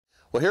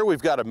Well, here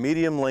we've got a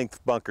medium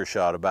length bunker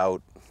shot,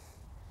 about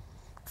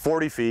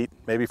 40 feet,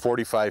 maybe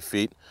 45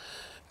 feet.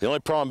 The only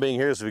problem being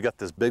here is we've got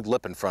this big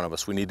lip in front of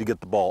us. We need to get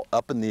the ball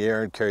up in the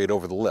air and carry it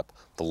over the lip.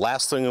 The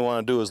last thing we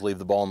want to do is leave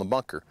the ball in the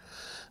bunker.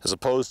 As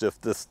opposed to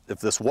if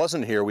this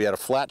wasn't here, we had a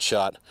flat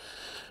shot,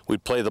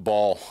 we'd play the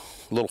ball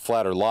a little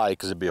flatter lie,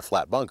 because it'd be a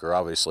flat bunker,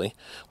 obviously.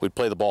 We'd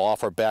play the ball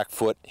off our back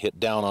foot, hit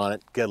down on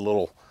it, get a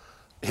little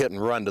hit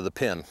and run to the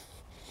pin.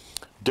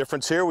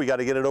 Difference here, we got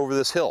to get it over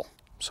this hill.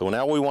 So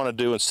now what we want to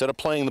do, instead of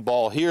playing the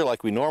ball here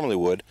like we normally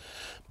would,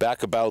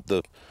 back about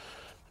the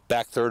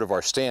back third of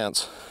our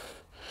stance,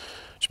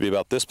 should be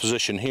about this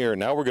position here.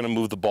 Now we're going to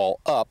move the ball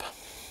up,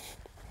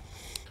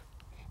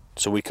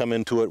 so we come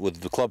into it with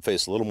the club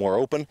face a little more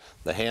open,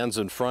 the hands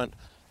in front,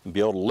 and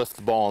be able to lift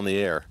the ball in the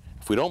air.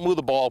 If we don't move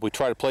the ball, we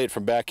try to play it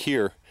from back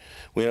here,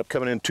 we end up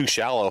coming in too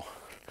shallow,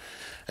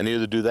 and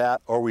either do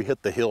that or we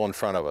hit the hill in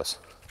front of us.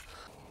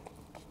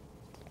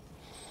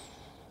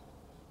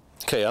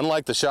 Okay,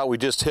 unlike the shot we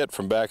just hit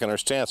from back in our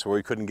stance where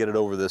we couldn't get it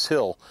over this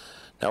hill,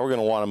 now we're going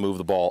to want to move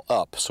the ball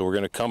up. So we're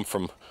going to come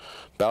from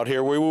about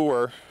here where we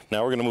were,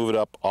 now we're going to move it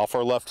up off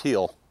our left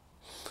heel.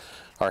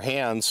 Our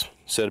hands,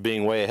 instead of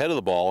being way ahead of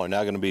the ball, are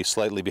now going to be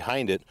slightly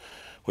behind it,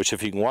 which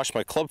if you can watch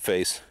my club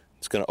face,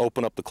 it's going to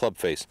open up the club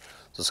face.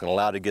 So it's going to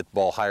allow it to get the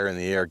ball higher in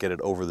the air, get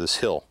it over this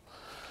hill.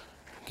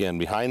 Again,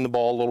 behind the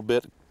ball a little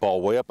bit,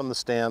 ball way up in the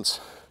stance,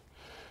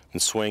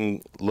 and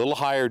swing a little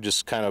higher,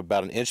 just kind of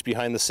about an inch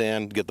behind the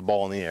sand, get the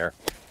ball in the air.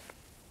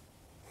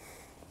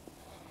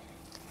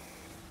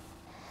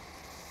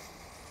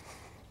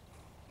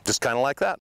 Just kind of like that.